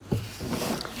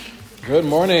Good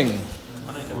morning.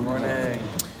 Good morning.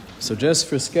 So just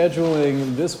for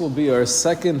scheduling, this will be our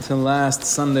second to last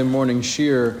Sunday morning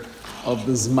shir of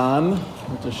the Zman,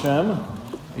 with Hashem,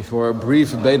 before a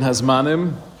brief Bein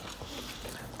Hazmanim.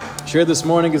 Shir this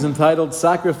morning is entitled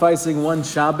Sacrificing One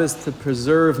Shabbos to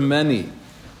Preserve Many.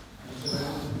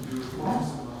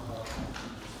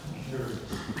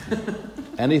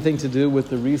 Anything to do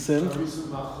with the recent?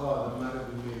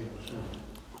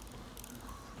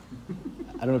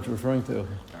 I don't know what you're referring to.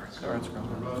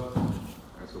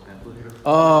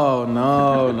 Oh,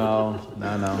 no.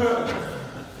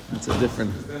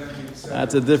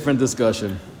 That's a different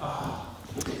discussion.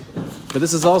 But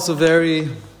this is also very,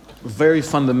 very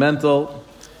fundamental,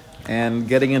 and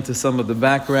getting into some of the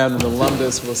background and the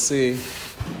lumbus, we'll see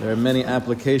there are many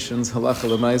applications, halacha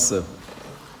l'maisa.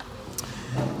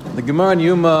 The Gemara in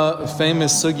Yuma,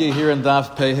 famous sugya here in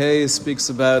Daf Pehei, speaks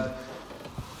about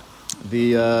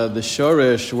the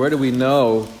shorish. Where do we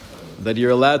know that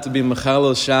you're allowed to be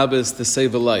mechalel Shabbos to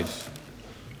save a life?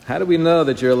 How do we know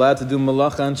that you're allowed to do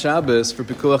malacha on Shabbos for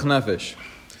pikuach nefesh?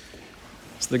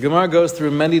 So the Gemara goes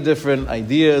through many different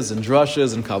ideas and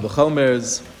drushes and kal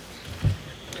v'chomers.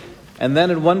 And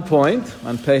then at one point,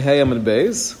 on Pehei Amud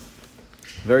Beis,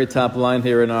 very top line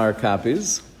here in our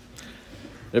copies,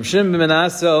 Reb Shimon ben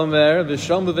Menashe Omer,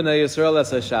 V'shomu b'nei Yisrael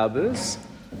es HaShabbos,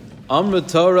 Amru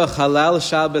Torah Halal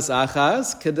Shabbos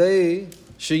Achas, Kedei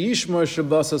Sheyishmor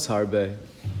Shabbos Harbe.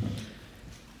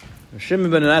 Shimon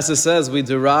ben Menashe says we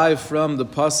derive from the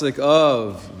pasuk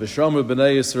of V'shomu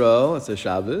b'nei Yisrael, it's a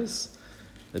Shabbos.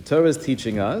 The Torah is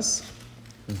teaching us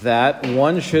that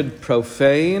one should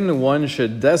profane, one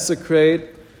should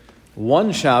desecrate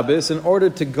one Shabbos in order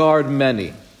to guard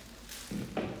many.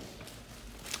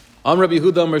 Amr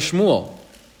Yehuda Amr Shmuel.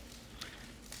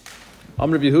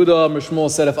 Amr Yehuda Amr Shmuel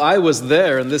said, if I was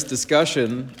there in this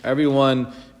discussion,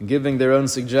 everyone giving their own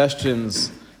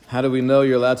suggestions, how do we know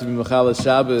you're allowed to be Mechalel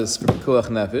Shabbos for Pikuach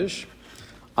Nefesh?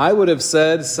 I would have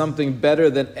said something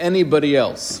better than anybody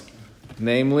else.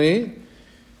 Namely,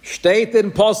 Shteit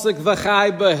in Posuk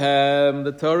V'chai Behem.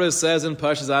 The Torah says in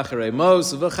Parshas Acharei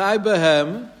Mos, V'chai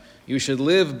Behem, you should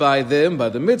live by them, by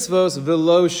the mitzvos,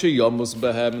 V'lo sheyomus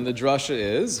behem. And the drasha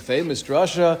is, famous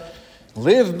drasha,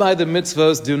 live by the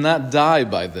mitzvos, do not die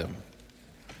by them.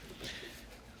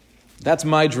 That's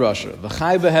my drasha.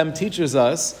 V'chai behem teaches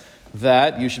us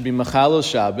that you should be mechalel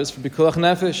Shabbos for pikuach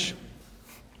nefesh.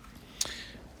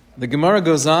 The Gemara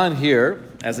goes on here,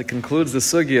 as it concludes the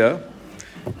sugya.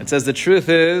 It says the truth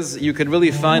is, you could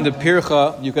really find a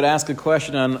pircha, you could ask a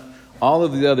question on all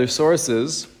of the other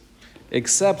sources,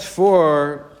 except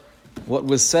for what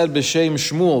was said b'shem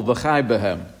Shmuel, v'chai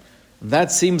behem.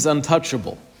 That seems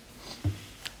untouchable.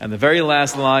 And the very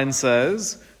last line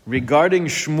says, regarding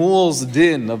Shmuel's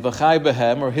din of v'chai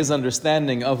behem, or his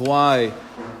understanding of why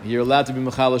you're allowed to be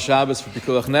mechalel Shabbos for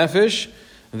pikuach nefesh,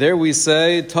 there we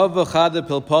say, tov v'chada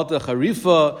pilpota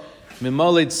charifa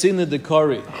mimale tzina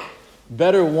dekori.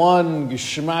 Better one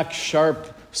geschmack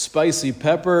sharp spicy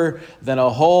pepper than a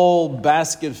whole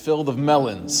basket filled of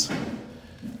melons.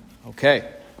 Okay.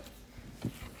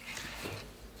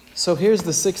 So here's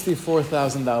the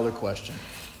 $64,000 question.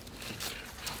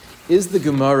 Is the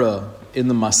Gemara in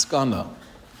the Maskana,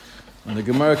 when the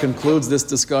Gemara concludes this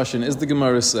discussion, is the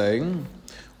Gemara saying,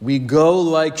 we go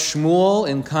like Shmuel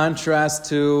in contrast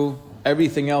to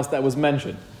everything else that was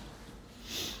mentioned?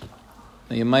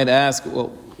 Now you might ask,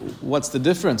 well, what's the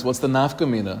difference? What's the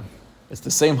nafkamina? It's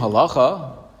the same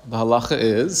halacha. The halacha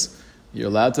is, you're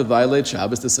allowed to violate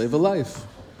Shabbos to save a life.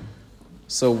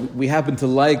 So we happen to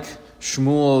like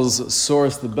Shmuel's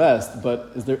source the best,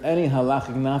 but is there any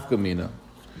halachic nafkamina?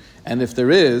 And if there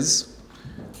is,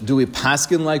 do we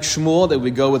paskin like Shmuel, that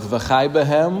we go with v'chai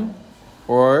behem?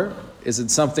 Or is it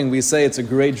something we say it's a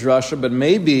great drasha, but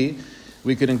maybe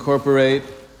we could incorporate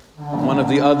one of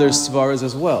the other svaras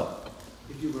as well?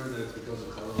 If you learn that it's because of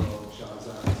Chalal Shabbos,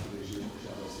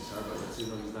 he's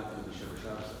not going to be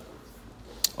Shabbos.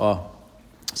 Oh,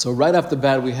 so right off the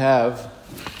bat we have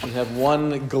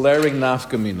one glaring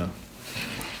nafkamina.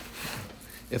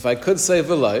 If I could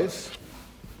save a life,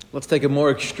 let's take a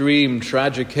more extreme,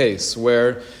 tragic case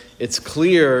where it's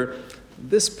clear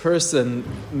this person,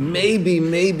 maybe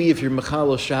if you're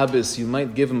mechalel Shabbos, you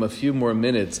might give him a few more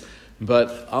minutes,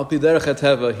 but al pi derech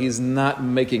hateva, he's not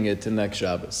making it to next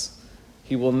Shabbos.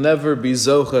 He will never be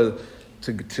zocha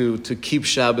to keep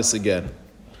Shabbos again.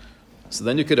 So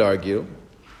then you could argue,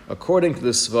 according to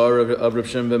the svar of Reb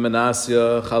Shimon ben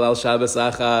Menashe, Halal Shabbos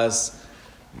Achas,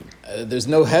 there's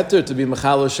no heter to be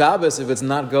mechalel Shabbos if it's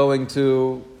not going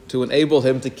to enable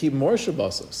him to keep more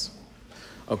Shabbosos.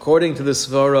 According to the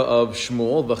svara of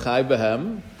Shmuel, v'chai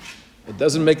behem, It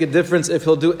doesn't make a difference if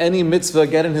he'll do any mitzvah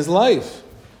again in his life.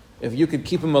 If you could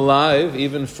keep him alive,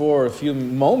 even for a few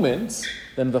moments,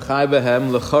 then v'chai behem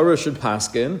l'chora should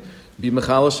paskin, be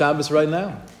mechal Shabbos right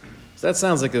now. So that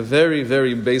sounds like a very,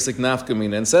 very basic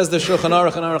nafkamina. And says the Shulchan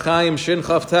Aruch and Aruch Chaim Shin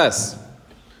Chav Tes.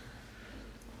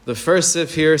 The first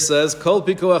sif here says, Kol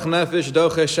pikuach nefesh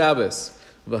doche Shabbos,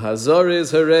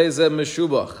 v'hazoriz hareze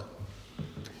meshubach.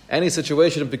 Any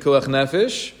situation of pikuach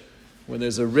nefesh, when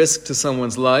there's a risk to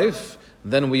someone's life,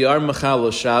 then we are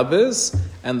mechal Shabbos,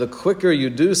 and the quicker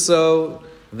you do so,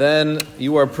 then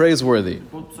you are praiseworthy.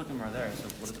 Both sukkim are there, so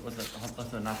what's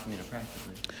the nafkamina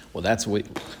practically? Well, that's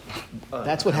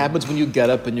what happens when you get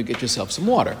up and you get yourself some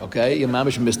water, okay? Your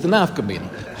mamish missed the nafkamina,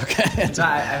 okay? No,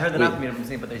 I heard the nafkamina from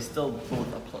saying, but they still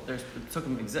both, the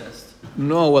sukkim exist.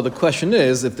 No, well, the question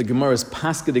is, if the Gemara is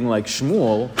pasketing like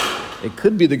Shmuel, it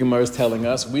could be the Gemara is telling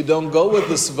us we don't go with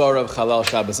the svara of halal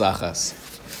Shabbos achas.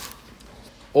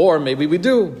 Or maybe we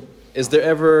do. Is there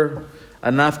ever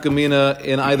a nafkamina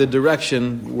in either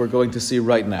direction we're going to see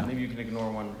right now? Maybe you can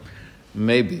ignore one.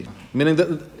 Maybe. Meaning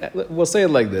that, we'll say it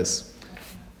like this.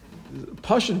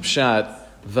 Pashut Pshat,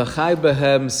 V'chai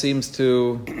Behem seems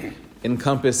to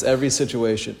encompass every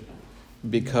situation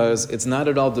because it's not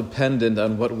at all dependent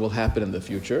on what will happen in the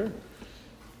future.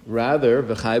 Rather,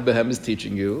 V'chai Behem is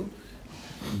teaching you,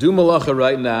 do malacha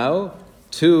right now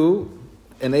to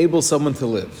enable someone to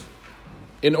live.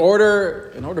 In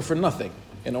order for nothing.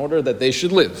 In order that they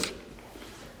should live.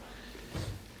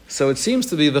 So it seems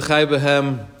to be V'chai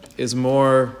Behem is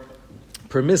more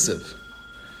permissive.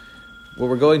 What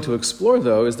we're going to explore,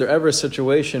 though, is there ever a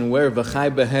situation where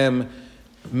V'chai Behem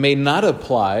may not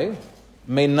apply,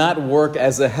 may not work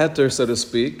as a heter, so to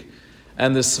speak,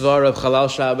 and the svara of Halal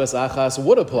Shabbos Achas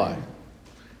would apply?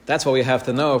 That's what we have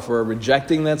to know if we're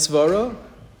rejecting that svara,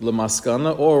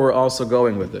 l'maskana, or we're also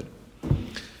going with it.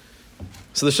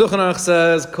 So the Shulchan Aruch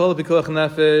says, Kol pikuach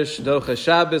nefesh, doche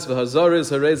Shabbos,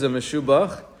 v'hazoriz hareza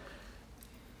meshubach,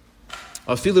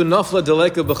 afilu nafla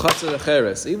deleka b'chatzar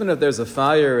acheres. Even if there's a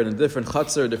fire in a different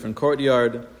chatzar, a different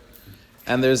courtyard,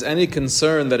 and there's any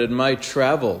concern that it might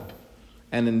travel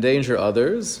and endanger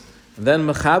others, then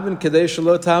mechabin kedei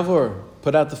shelo tavor,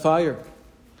 put out the fire.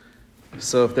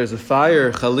 So if there's a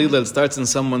fire, chalila, that starts in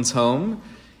someone's home,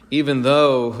 even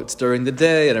though it's during the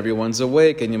day and everyone's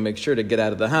awake and you make sure to get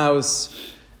out of the house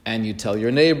and you tell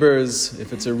your neighbors,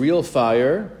 if it's a real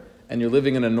fire and you're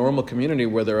living in a normal community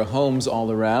where there are homes all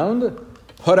around,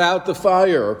 put out the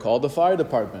fire or call the fire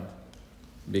department.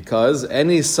 Because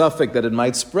any suffix that it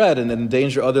might spread and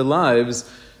endanger other lives,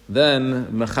 then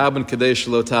mechaben kedei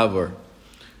shelo tavor.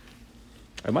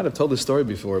 I might have told this story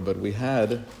before, but we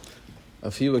had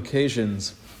a few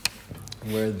occasions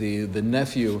where the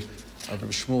nephew of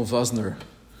Shmuel Vosner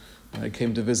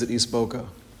came to visit East Boca,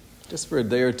 just for a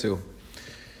day or two.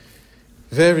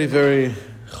 Very, very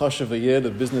chashav yid,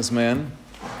 a businessman.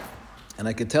 And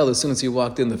I could tell as soon as he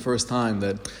walked in the first time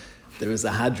that there was a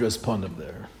hadras ponim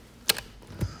there.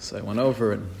 So I went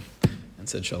over and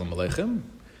said, Shalom Aleichem.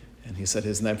 And he said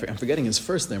his name, I'm forgetting his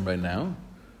first name right now.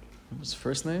 What was his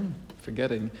first name?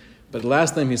 Forgetting. But the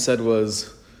last name he said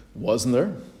was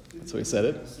Wosner. That's how he said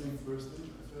it.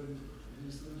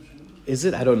 Is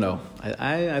it? I don't know.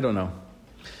 I don't know.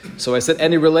 So I said,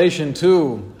 any relation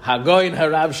to Hagoyin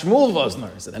Harav Shmuel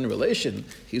Vosner? I said, any relation?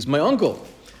 He's my uncle.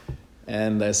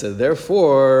 And I said,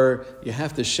 therefore, you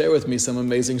have to share with me some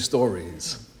amazing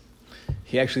stories.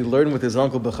 He actually learned with his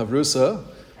uncle B'chavrusa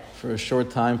for a short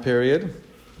time period.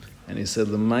 And he said,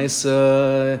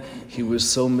 L'maisa, he was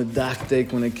so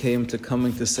medactic when it came to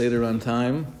coming to Seder on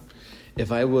time.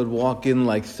 If I would walk in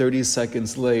like 30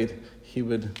 seconds late, he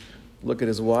would look at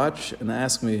his watch and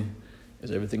ask me,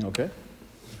 is everything okay?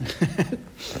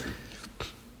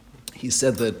 He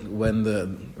said that when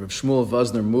the Rav Shmuel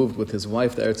Vosner moved with his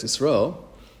wife to Eretz Yisrael,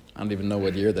 I don't even know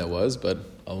what year that was, but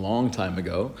a long time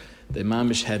ago, the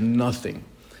mamish had nothing.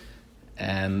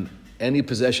 And any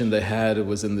possession they had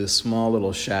was in this small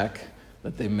little shack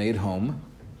that they made home.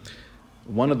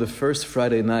 One of the first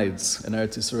Friday nights in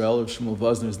Eretz Yisrael, Rav Shmuel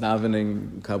Vosner is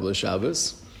davening Kabbalah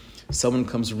Shabbos. Someone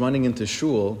comes running into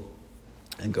shul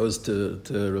and goes to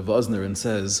Rav Vosner and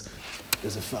says,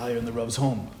 there's a fire in the Rav's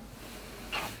home.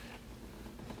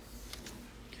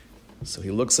 So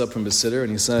he looks up from his sitter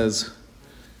and he says,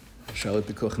 Shalit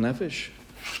Pikuach Nefesh?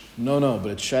 No,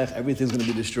 but it's shaykh, everything's going to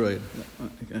be destroyed.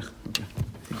 Okay.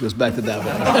 He goes back to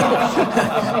davening.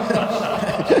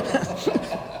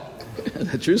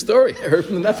 A true story. I heard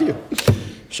from the nephew.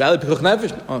 Shalit Pikuach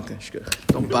Nefesh? Okay,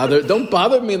 shkach. Don't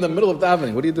bother me in the middle of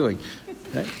davening. What are you doing?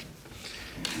 Okay.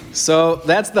 So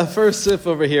that's the first sif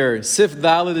over here. Sif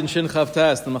Dalid and Shin Chav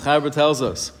Tes. The Mechaber tells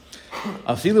us.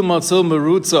 Afilu matzil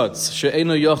merutzatz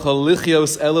she'eno yochal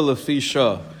lichios ela lefi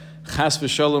shah. Chas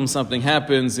v'shalom, something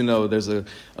happens, there's a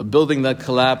building that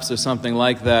collapsed or something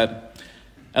like that.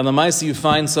 And the Maisi, you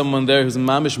find someone there who's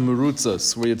mamish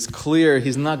merutzas, where it's clear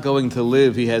he's not going to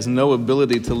live, he has no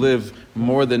ability to live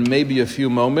more than maybe a few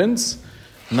moments.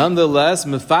 Nonetheless,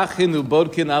 mefachin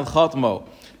ubodkin al chatmo.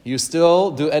 You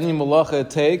still do any malacha it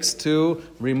takes to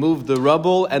remove the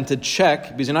rubble and to check,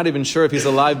 because you're not even sure if he's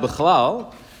alive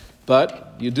b'chlal,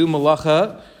 but you do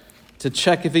malacha to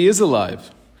check if he is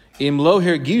alive. Im lo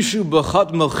hergishu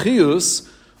b'chat melchius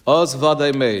oz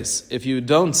vaday meis. If you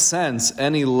don't sense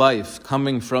any life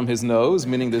coming from his nose,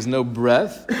 meaning there's no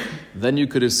breath, then you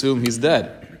could assume he's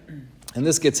dead. And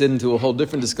this gets into a whole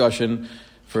different discussion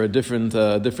for a different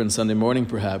Sunday morning,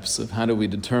 perhaps, of how do we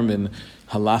determine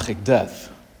halachic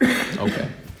death. Okay.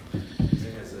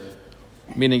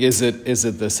 Meaning, is it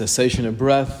the cessation of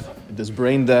breath? Does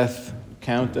brain death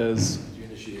count as? You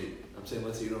initiate. I'm saying,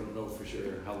 let's say you don't know for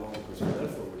sure how long a person is dead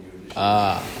for when you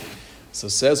initiate. So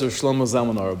says Shlomo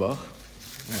Zalman Auerbach,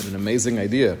 had an amazing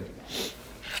idea.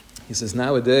 He says,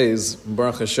 nowadays,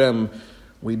 Baruch Hashem,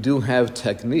 we do have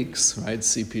techniques, right?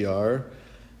 CPR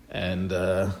and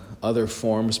other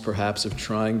forms, perhaps, of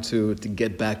trying to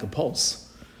get back a pulse.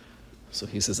 So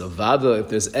he says, Avada, if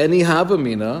there's any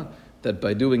havamina, that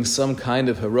by doing some kind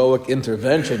of heroic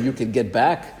intervention, you can get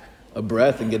back a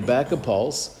breath and get back a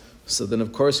pulse, so then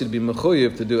of course you'd be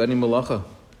mechuyev to do any malacha.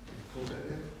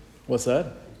 What's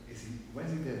that? When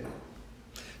is he dead?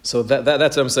 So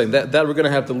that's what I'm saying. That we're going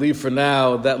to have to leave for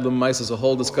now. That lumais is a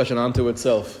whole discussion unto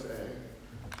itself.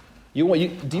 Do you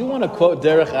want to quote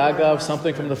Derech Agav,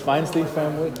 something from the Feinstein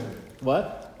family?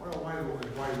 What? Why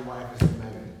wife is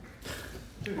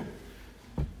Megan?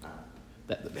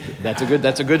 That's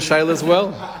a good shaila as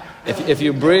well. If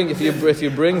you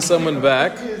bring someone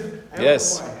back,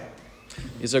 yes,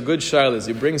 these are good shailas.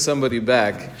 You bring somebody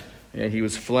back, he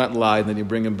was flat-lined, then you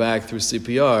bring him back through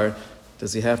CPR.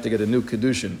 Does he have to get a new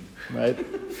kedushin? Right?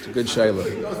 It's a good shaila.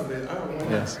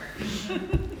 Yes.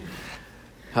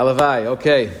 Halavai.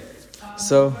 Okay.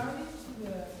 So.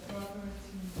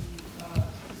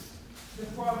 The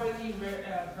property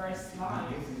verse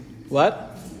 5.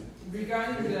 What?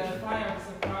 Regarding the fire,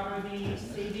 the property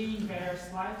saving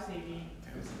versus life saving.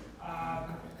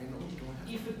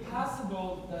 If it's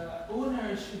possible, the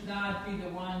owner should not be the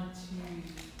one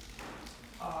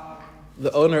to.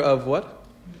 The owner of what?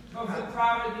 Of the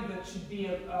property that should be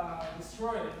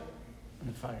destroyed.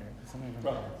 The fire.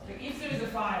 Like if there is a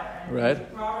fire and Right.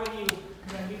 the property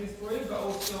can be destroyed, but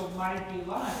also might be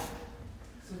alive.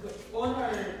 So the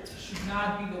owner should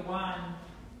not be the one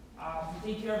to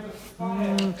take care of the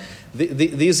fire.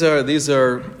 These are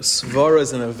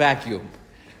svaras in a vacuum.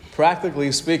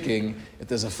 Practically speaking, if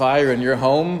there's a fire in your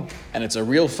home and it's a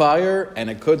real fire and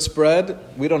it could spread,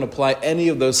 we don't apply any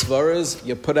of those svaras.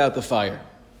 You put out the fire.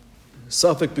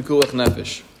 Safek pikuach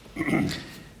nefesh.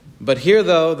 But here,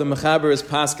 though, the Mechaber is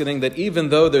paskening that even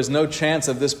though there's no chance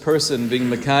of this person being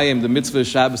Mekayim, the mitzvah of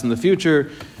Shabbos in the future,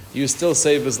 you still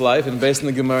save his life. And based on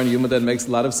the Gemara and Yuma, that makes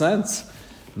a lot of sense.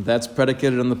 That's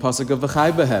predicated on the pasuk of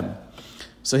V'chai Behem.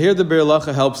 So here the Be'er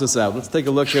Lacha helps us out. Let's take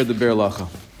a look here at the Be'er Lacha.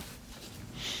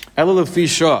 Ela lefi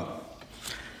shah.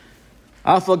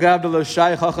 Afal gavdalo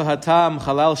shai chacha hatam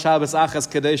chalal Shabbos achas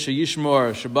kadei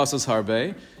sheyishmor Shabbos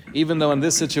harbe. Even though in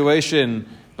this situation,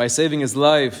 by saving his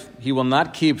life, he will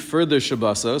not keep further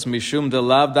Shabbosos, mishum de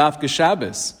lav dafka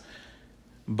Shabbos.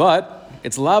 But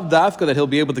it's lav dafka that he'll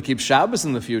be able to keep Shabbos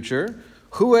in the future.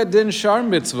 Hu edin shar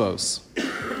mitzvos.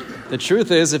 The truth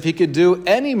is, if he could do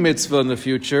any mitzvah in the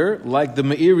future, like the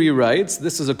Meiri writes,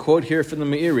 this is a quote here from the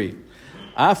Meiri.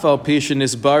 Afal pishin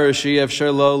isbar sheyev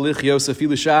sherlo lichios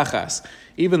afilu shachas.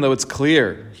 Even though it's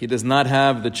clear he does not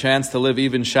have the chance to live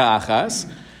even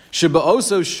sha'achas,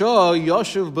 Sheba'oso shah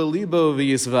yoshuv belibo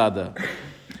v'yisvada.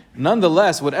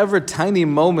 Nonetheless, whatever tiny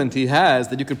moment he has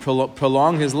that you could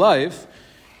prolong his life,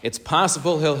 it's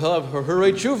possible he'll have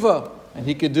hurei tshuva and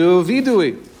he could do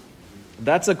vidui.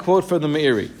 That's a quote from the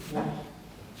Meiri.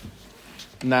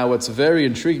 Now, what's very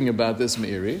intriguing about this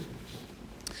Meiri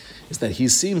is that he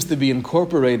seems to be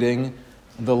incorporating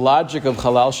the logic of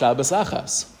Halal Shabbos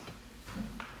Achas.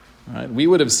 Right? We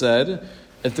would have said,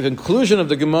 if the conclusion of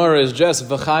the Gemara is just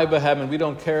V'chai Behem and we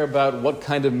don't care about what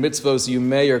kind of mitzvos you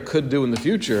may or could do in the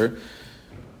future,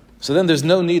 so then there's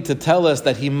no need to tell us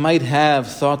that he might have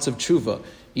thoughts of tshuva.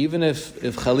 Even if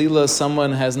Chalila,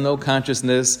 someone has no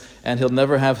consciousness and he'll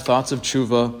never have thoughts of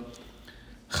tshuva,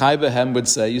 Chai Behem would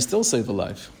say, you still save a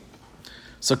life.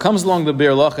 So comes along the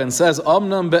Be'er Lacha and says,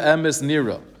 Omnam be'emes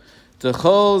nira,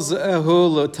 techol ze'ehu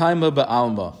l'taima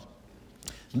be'alma.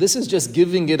 This is just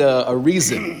giving it a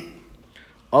reason.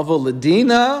 Aval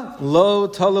ledina lo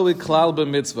talui klal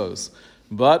b'mitzvos.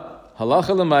 But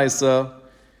halacha l'maisa,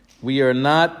 we are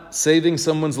not saving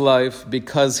someone's life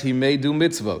because he may do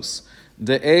mitzvos.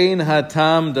 De'ein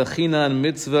hatam dechinan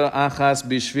mitzvah achas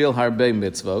bishvil harbe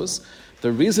mitzvos.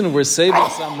 The reason we're saving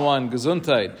someone,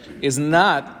 gesundheit, is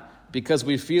not because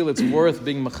we feel it's worth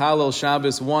being mechalel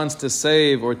Shabbos once to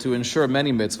save or to ensure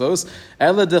many mitzvos.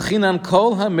 Ela dechinan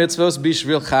kol ha-mitzvos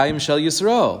bishvil chayim shel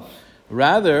Yisrael.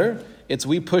 Rather, it's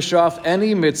we push off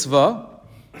any mitzvah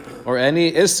or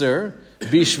any isser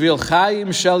bishvil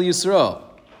chayim shel Yisrael,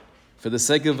 for the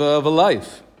sake of a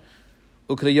life.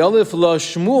 Ukriyolif lo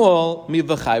Shmuel mi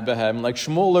v'chai behem, like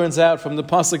Shmuel learns out from the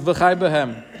pasuk v'chai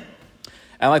behem.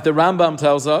 And like the Rambam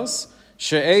tells us,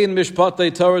 she'ein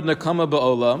mishpatei Torah nakama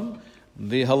ba'olam,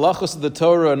 the halachos of the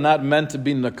Torah are not meant to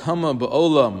be nakama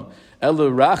ba'olam,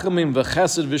 elu rachamim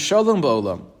v'chesed v'shalom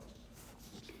ba'olam.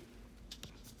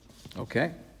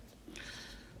 Okay.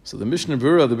 So the Mishnah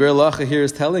Berurah, the Be'er Lacha here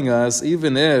is telling us,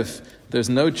 even if there's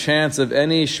no chance of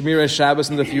any Shmirah Shabbos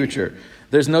in the future,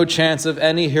 there's no chance of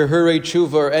any Hirhurei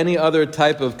Tshuva or any other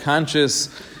type of conscious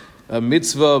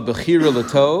mitzvah, Bechira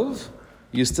L'tov,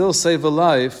 you still save a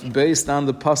life based on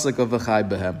the pasuk of V'chai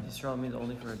Behem. Yisrael means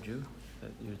only for a Jew,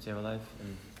 that you would save a life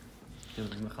and do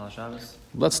Mechal Shabbos?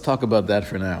 Let's talk about that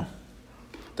for now.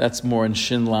 That's more in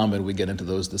Shin Lamed we get into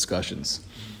those discussions.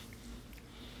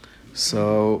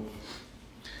 So,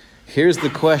 here's the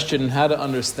question, how to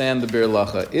understand the Be'er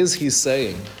Lacha. Is he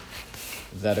saying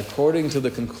that according to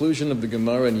the conclusion of the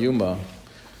Gemara in Yuma,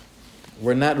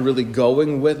 we're not really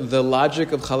going with the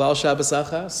logic of Halal Shabbos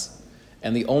Achas,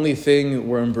 and the only thing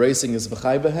we're embracing is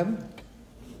V'chai Behem?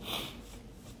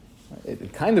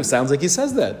 It kind of sounds like he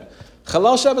says that.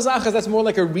 Halal Shabbos Achas, that's more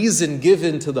like a reason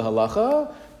given to the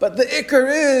halacha, but the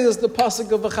ikar is the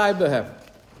pasuk of V'chai Behem.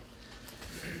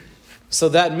 So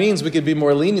that means we could be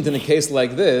more lenient in a case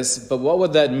like this, but what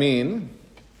would that mean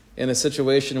in a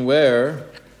situation where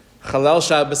Halal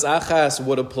Shabbos Achas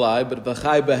would apply, but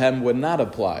V'chai Behem would not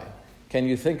apply? Can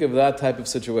you think of that type of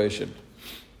situation?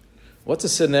 What's a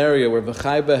scenario where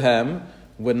V'chai Behem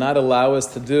would not allow us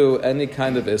to do any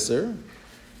kind of Isser,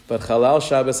 but Halal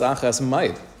Shabbos Achas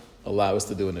might allow us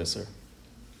to do an Isser?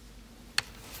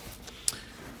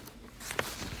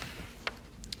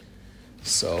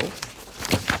 So,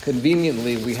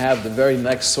 conveniently, we have the very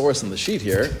next source in the sheet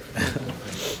here.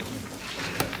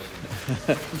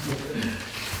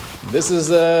 This is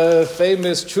a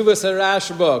famous Tshuvas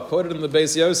HaRashba, quoted in the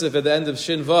Beis Yosef at the end of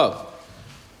Shin Vav.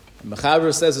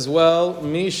 Mechaber says as well,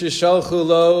 Mi sheshalchu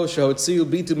lo shehotziu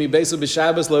bitu mi beisu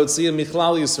b'Shabbos lo hotziu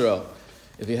michlal Yisrael.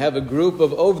 If you have a group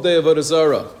of Ovdei Avodah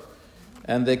Zarah,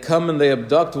 and they come and they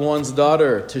abduct one's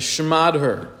daughter to shmad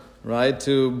her, right,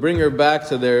 to bring her back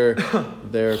to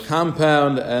their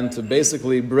compound and to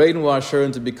basically brainwash her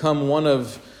and to become one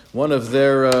of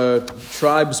their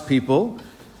tribe's people.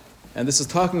 And this is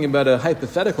talking about a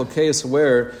hypothetical case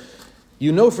where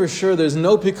you know for sure there's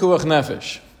no pikuach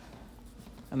nefesh.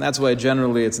 And that's why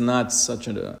generally it's not such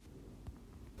a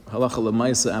halacha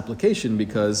l'maisa application,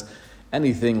 because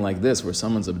anything like this where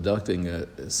someone's abducting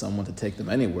someone to take them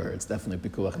anywhere, it's definitely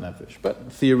pikuach nefesh.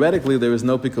 But theoretically there is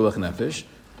no pikuach nefesh,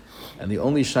 and the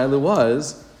only shaila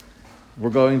was, we're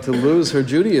going to lose her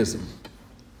Judaism.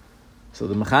 So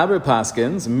the Mechaber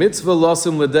paskins, mitzvah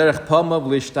losum l'derech pamav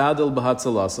lishtadel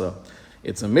b'hatzalasa.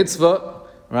 It's a mitzvah,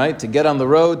 right, to get on the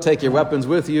road, take your weapons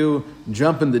with you,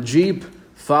 jump in the jeep,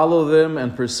 follow them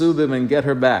and pursue them and get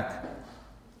her back.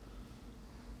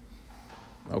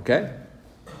 Okay?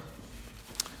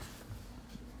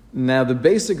 Now the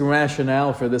basic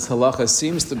rationale for this halacha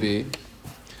seems to be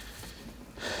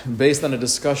based on a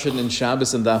discussion in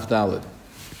Shabbos and Daf Daled.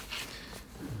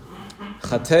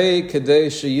 Chatei kedei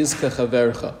sheyizka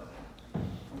chavercha,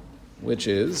 which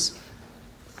is,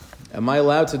 am I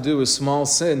allowed to do a small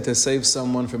sin to save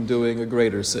someone from doing a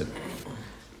greater sin?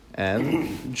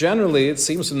 And generally, it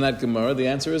seems from that Gemara, the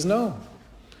answer is no.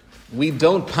 We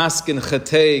don't paskin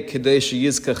chatei kedei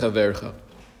sheyizka chavercha.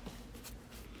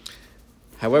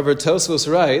 However,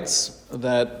 Tosfos writes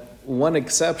that one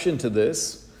exception to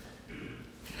this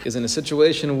is in a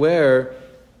situation where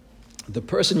the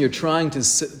person you're trying to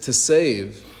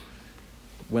save,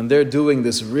 when they're doing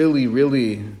this really,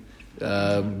 really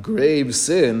grave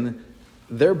sin,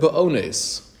 they're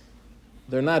ba'ones.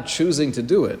 They're not choosing to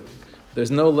do it.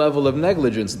 There's no level of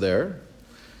negligence there.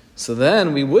 So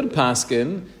then we would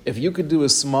paskin, if you could do a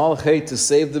small chait to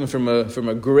save them from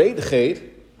a great chait,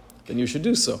 then you should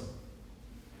do so.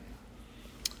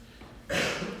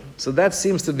 So that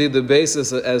seems to be the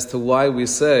basis as to why we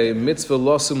say mitzvah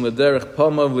losum l'derech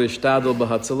pamav l'ishtadel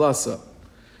b'hatzalasa.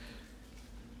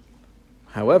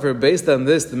 However, based on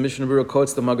this, the Mishnah Berurah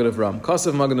quotes the Magen Avram.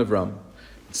 Kosav Magen Avram.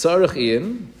 Tzarech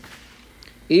in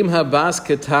im habas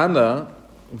ketana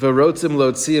v'rotzim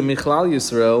lotzia michlal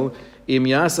Yisrael im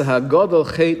yasa hagodol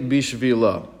chet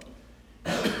bishvila.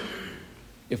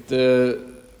 If the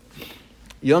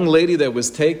young lady that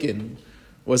was taken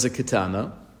was a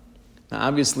ketana, now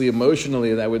obviously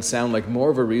emotionally that would sound like more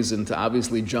of a reason to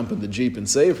obviously jump in the Jeep and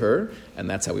save her, and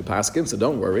that's how we paskin, so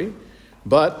don't worry.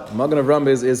 But Magen Avram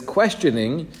is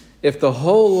questioning if the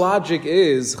whole logic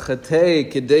is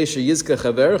chatei kidei sheyizka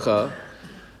chavercha,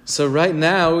 so right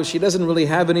now she doesn't really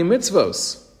have any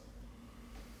mitzvos.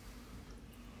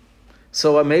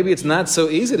 So maybe it's not so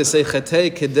easy to say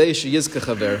chatei kidei sheyizka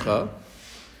chavercha.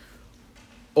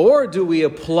 Or do we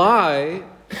apply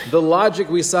the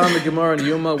logic we saw in the Gemara in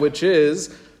Yuma, which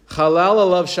is Chalal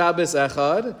alav Shabbos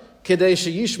echad kedei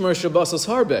sheyishmer Shabbosos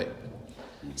harbe?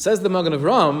 Says the Magen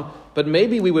Avram, but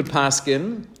maybe we would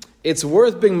paskin. It's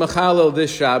worth being machalel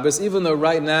this Shabbos, even though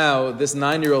right now this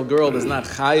 9-year-old girl is not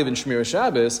chayiv in Shmir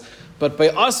Shabbos. But by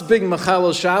us being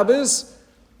machalel Shabbos,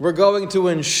 we're going to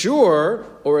ensure,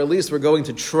 or at least we're going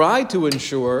to try to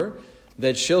ensure,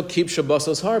 that she'll keep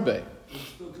Shabbosos harbe.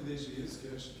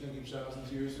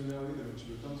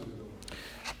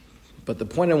 But the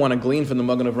point I want to glean from the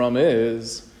Magen Avram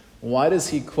is, why does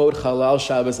he quote Halal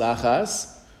Shabbos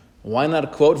Achas? Why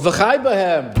not quote V'chai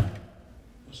Bahem?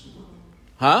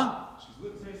 Huh?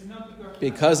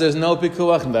 Because there's no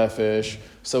Pikuach Nefesh.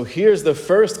 So here's the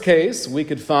first case we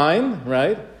could find,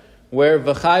 right, where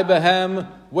V'chai Bahem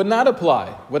would not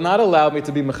apply, would not allow me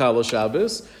to be Mechalel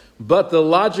Shabbos, but the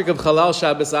logic of Halal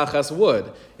Shabbos Achas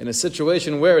would. In a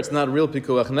situation where it's not real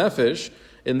Pikuach Nefesh,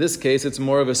 in this case, it's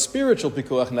more of a spiritual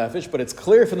pikuach nefesh, but it's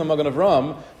clear from the Magen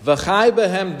Avram, v'chai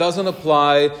behem doesn't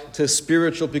apply to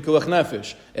spiritual pikuach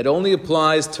nefesh. It only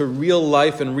applies to real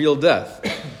life and real death.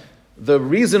 The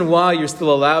reason why you're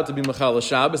still allowed to be mechal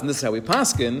Shabbos, and this is how we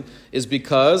paskin, is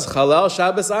because chalal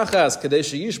Shabbos achas kadei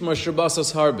sheyishmar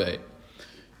Shabbosos harbe.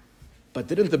 But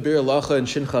didn't the Bir Lacha and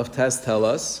Shinchav Test tell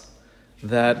us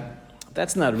that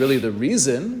that's not really the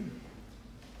reason?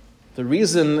 The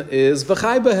reason is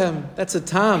v'chai behem. That's a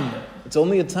tam. It's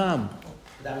only a tam.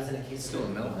 That was in a case still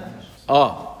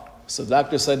no. So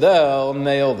Dr. Seidel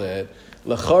nailed it.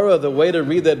 L'chora, the way to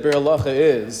read that Bir Lacha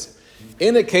is,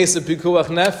 in a case of pikuach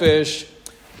nefesh,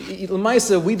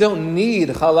 l'maisa, we don't need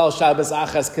halal Shabbos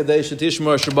achas kadei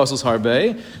shetishmar Shabbosos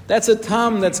harbe. That's a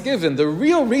tam that's given. The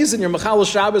real reason you're mechalel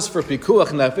Shabbos for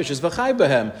pikuach nefesh is v'chai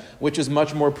behem, which is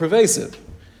much more pervasive.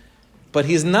 But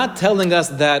he's not telling us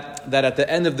that at the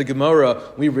end of the Gemara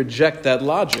we reject that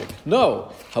logic.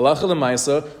 No. Halacha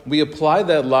l'maisa, we apply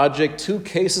that logic to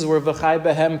cases where v'chai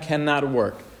behem cannot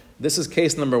work. This is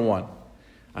case number 1.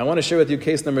 I want to share with you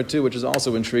case number 2, which is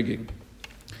also intriguing.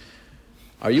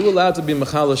 Are you allowed to be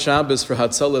mechalel Shabbos for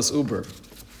hatzalas uber?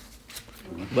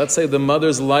 Let's say the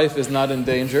mother's life is not in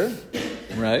danger,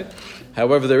 right?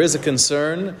 However, there is a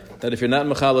concern that if you're not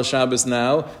mechalel Shabbos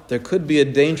now, there could be a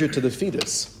danger to the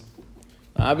fetus.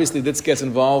 Obviously, this gets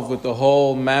involved with the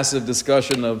whole massive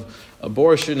discussion of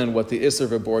abortion and what the issur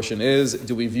of abortion is.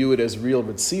 Do we view it as real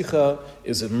ritzicha?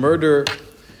 Is it murder?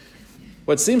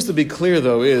 What seems to be clear,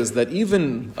 though, is that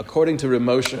even according to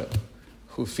Ramosha,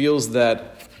 who feels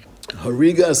that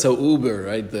hariga sa'uber,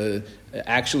 right, the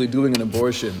actually doing an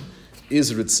abortion,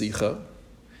 is ritzicha,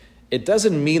 it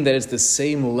doesn't mean that it's the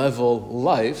same level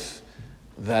life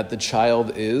that the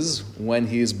child is when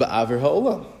he's ba'aver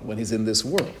ha'olam, when he's in this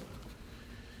world.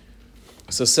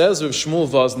 So says Rav Shmuel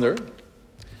Vosner,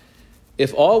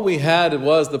 if all we had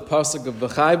was the pasuk of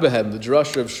v'chai behem, the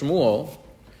drasha of Shmuel,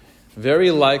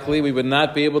 very likely we would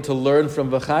not be able to learn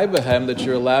from v'chai behem that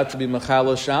you're allowed to be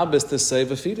mechalel Shabbos to save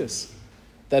a fetus.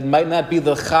 That might not be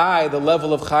the chai, the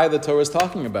level of chai the Torah is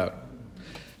talking about.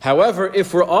 However,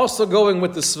 if we're also going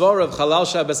with the svara of halal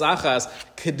Shabbos achas,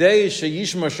 kedei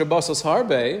sheyishmar Shabbosos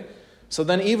harbe, so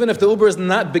then even if the uber is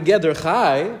not begeder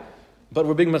chai, but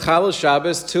we're being mechalel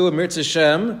Shabbos to a Mirz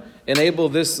Hashem, enable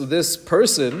this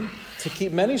person to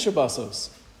keep many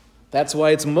Shabbosos. That's why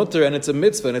it's mutter and it's a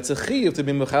mitzvah and it's a chiyuv to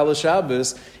be mechalel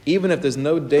Shabbos, even if there's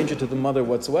no danger to the mother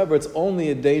whatsoever. It's only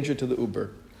a danger to the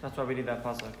uber. That's why we need that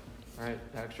pasuk, right?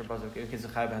 The extra pasuk, in case the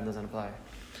chai behem doesn't apply.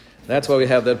 That's why we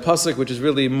have that pasuk, which is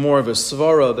really more of a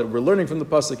svara that we're learning from the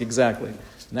pasuk exactly.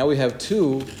 Now we have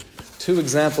two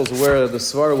examples where the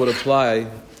svara would apply,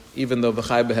 even though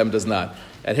v'chai behem does not.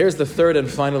 And here's the third and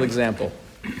final example.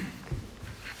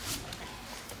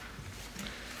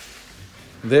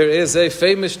 There is a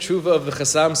famous tshuva of the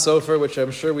Chassam Sofer, which I'm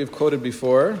sure we've quoted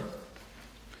before.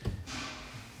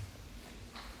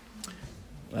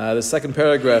 The second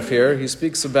paragraph here, he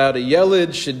speaks about a yelid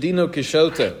shedino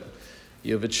kishota.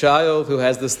 You have a child who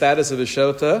has the status of a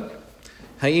shota.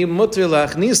 Hayim mutter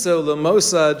lachniso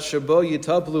lemosad shabo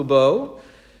yitaplu bo.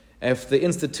 If the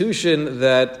institution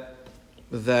that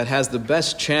has the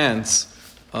best chance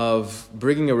of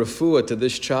bringing a refuah to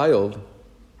this child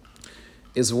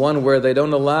is one where they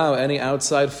don't allow any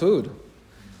outside food,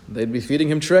 they'd be feeding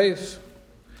him treif.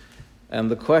 And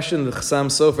the question the Chassam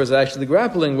Sofer is actually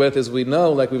grappling with is, we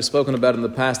know, like we've spoken about in the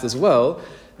past as well,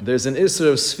 there's an issur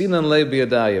of sfinan le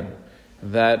biyadayim,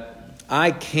 that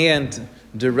I can't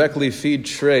directly feed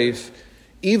treif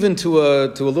even to a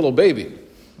little baby,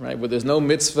 right? Where there's no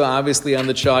mitzvah obviously on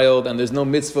the child and there's no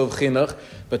mitzvah of chinuch,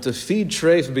 but to feed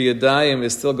treif biyadayim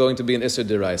is still going to be an issur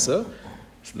deraisa.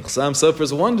 So the Chassam Sofer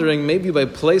is wondering, maybe by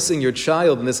placing your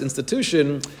child in this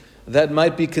institution, that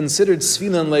might be considered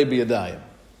sfinan le biyadayim.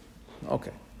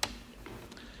 Okay.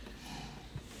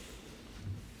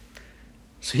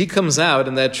 So he comes out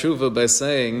in that tshuva by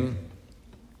saying,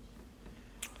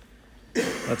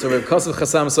 that's a Reb Kosev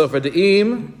Chassam Sofer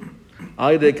de'im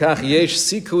ayde kach yesh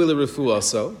sikui l'refuah.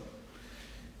 So,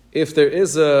 if there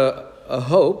is a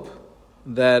hope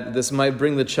that this might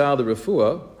bring the child a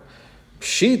refuah,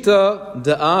 pshita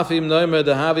da'afim noimer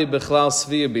dahavi bechlal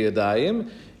sviyah biyadayim.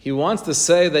 He wants to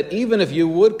say that even if you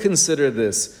would consider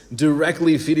this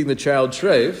directly feeding the child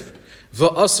treif,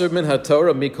 va'asr min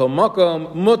haTorah mikol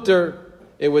makom mutter,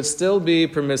 it would still be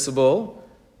permissible.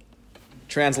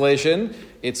 Translation,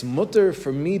 it's mutter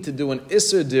for me to do an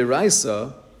issur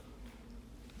deraisa,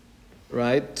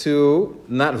 right, to,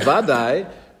 not vadai,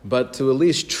 but to at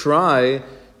least try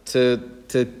to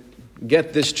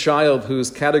get this child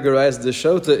who's categorized as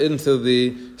shota into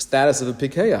the status of a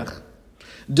pikeach.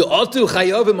 Are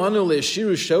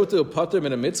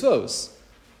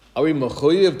we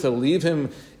mechuyev to leave him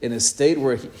in a state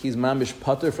where he's mamish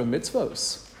pater from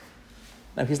mitzvos?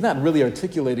 Now, he's not really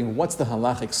articulating what's the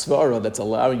halachic svara that's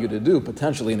allowing you to do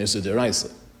potentially an issur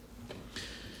deraisa.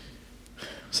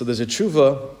 So there's a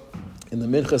tshuva in the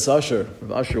Minchas Asher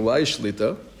of Asher Weiss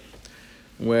Shlita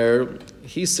where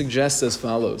he suggests as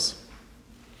follows.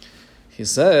 He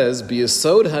says,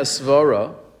 b'yesod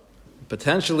hasvara,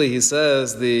 potentially he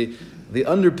says the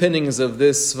underpinnings of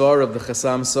this svara of the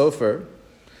Chassam Sofer,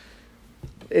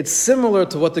 it's similar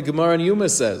to what the Gemara in Yuma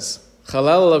says.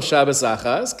 Chalal of Shabbos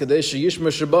achas, kadesh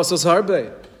yishmer Shabbos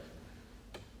harbe.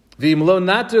 V'im lo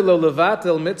natir lo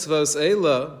levatel mitzvos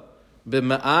eila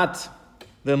b'ma'at,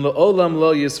 then le'olam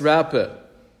lo yisrape.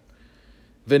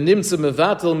 V'nimtza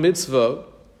mevatel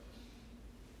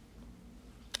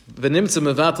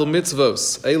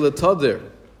mitzvos eila todir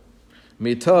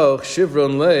mitoch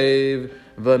shivron leiv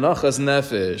v'nachas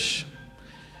nefesh.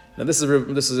 Now this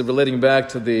is relating back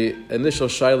to the initial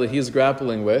shaila he's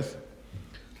grappling with,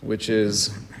 which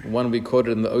is one we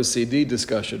quoted in the OCD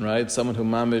discussion, right? Someone who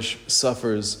mamish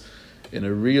suffers in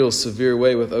a real severe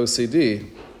way with OCD.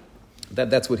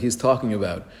 That's what he's talking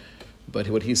about. But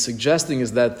what he's suggesting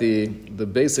is that the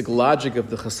basic logic of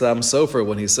the Chassam Sofer,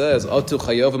 when he says Atu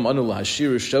chayovim anu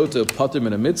lahashiru shota pater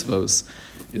min mitzvos,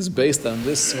 is based on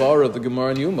this svara of the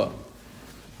Gemara in Yuma.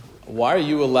 Why are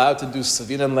you allowed to do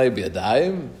savinan le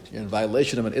biyadayim? You're in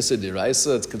violation of an issur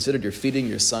deraisa. It's considered you're feeding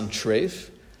your son treif.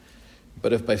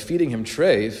 But if by feeding him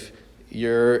treif,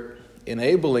 you're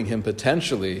enabling him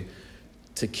potentially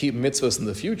to keep mitzvahs in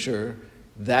the future,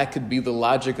 that could be the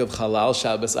logic of halal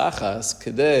Shabbos achas,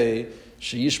 kedei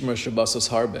sheyishmer Shabbosos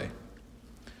harbe.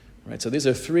 Right. So these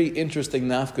are three interesting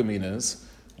nafkaminas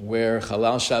where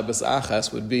halal Shabbos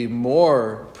achas would be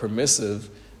more permissive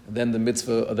than the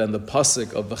mitzvah, than the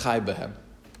pasuk of v'chai behem.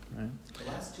 Right. The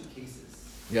last two cases,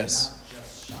 yes, not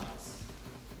just Shabbos.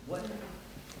 What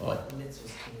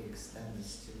mitzvahs can we extend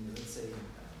this to? Let's say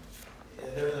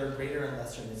there are greater and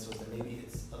lesser mitzvahs, and maybe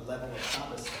it's a level of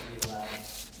Shabbos that we allow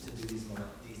to do these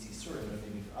isurim, but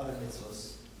maybe for other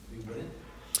mitzvahs we wouldn't.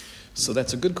 So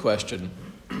that's a good question.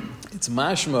 It's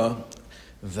mashma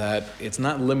that it's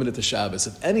not limited to Shabbos.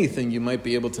 If anything, you might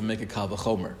be able to make a kal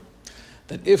v'chomer.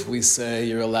 That if we say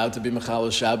you're allowed to be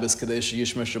mechal Shabbos kadesh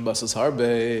yishmer Shabbosos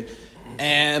harbe,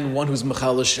 and one who's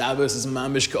mechal Shabbos is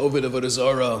mamish k'ovid avodah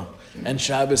zarah, and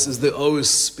Shabbos is the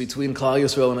os between Klal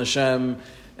Yisrael and Hashem,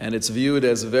 and it's viewed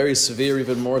as very severe,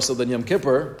 even more so than Yom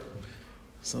Kippur.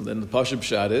 So then the Pashut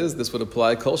Pshat is, this would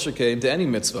apply kol shekein to any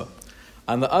mitzvah.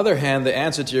 On the other hand, the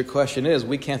answer to your question is,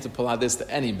 we can't apply this to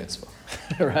any mitzvah,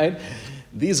 right?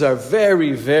 These are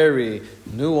very, very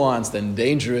nuanced and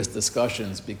dangerous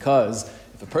discussions, because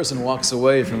if a person walks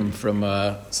away from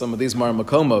some of these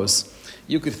marmakomos,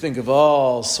 you could think of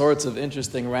all sorts of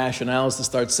interesting rationales to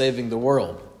start saving the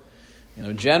world.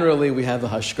 Generally we have a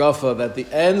hashkafa that the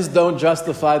ends don't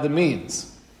justify the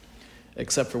means,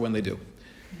 except for when they do.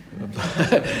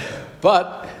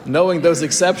 But knowing those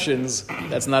exceptions,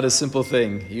 that's not a simple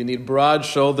thing. You need broad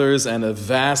shoulders and a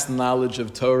vast knowledge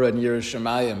of Torah and Yiras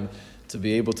Shamayim to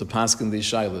be able to paskin these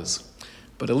shilas.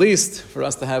 But at least for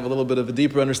us to have a little bit of a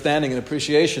deeper understanding and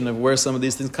appreciation of where some of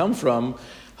these things come from,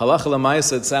 halacha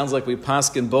l'maisa, it sounds like we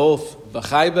paskin both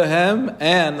v'chai behem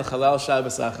and chalal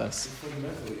Shabbos achas.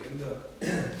 Fundamentally, in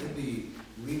the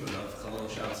limud of chalal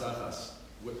Shabbos achas,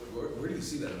 where do you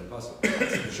see that in the pasuk? The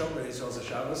Shomer Yisrael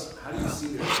Shabbos. How do you see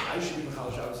that I should be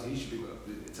Mechal Shabbos and he should be?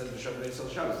 It says the Shomer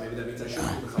Yisrael Shabbos. Maybe that means I should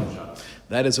be Mechal Shabbos.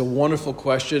 That is a wonderful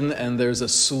question, and there's a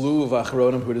slew of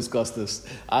achronim who discuss this.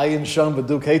 Ayin Sham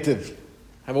B'Duk Hativ.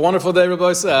 Have a wonderful day,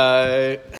 Rabbi Say.